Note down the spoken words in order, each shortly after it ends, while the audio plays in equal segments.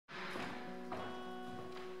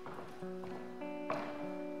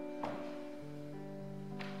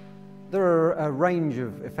There are a range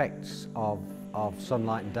of effects of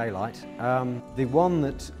sunlight and daylight. The one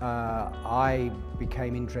that I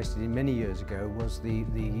became interested in many years ago was the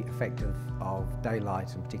effect of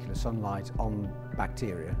daylight, and particular sunlight, on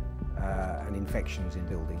bacteria and infections in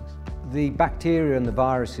buildings. The bacteria and the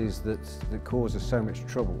viruses that cause us so much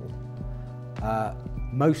trouble,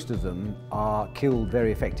 most of them are killed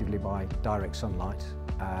very effectively by direct sunlight,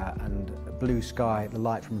 and blue sky, the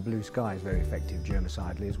light from a blue sky is very effective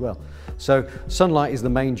germicidally as well. So sunlight is the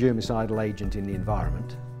main germicidal agent in the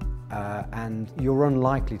environment, and you're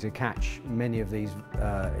unlikely to catch many of these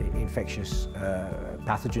infectious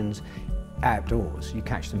pathogens outdoors. You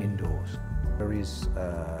catch them indoors. There is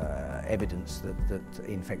evidence that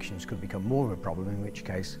infections could become more of a problem, in which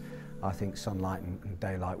case I think sunlight and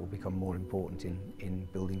daylight will become more important in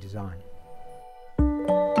building design.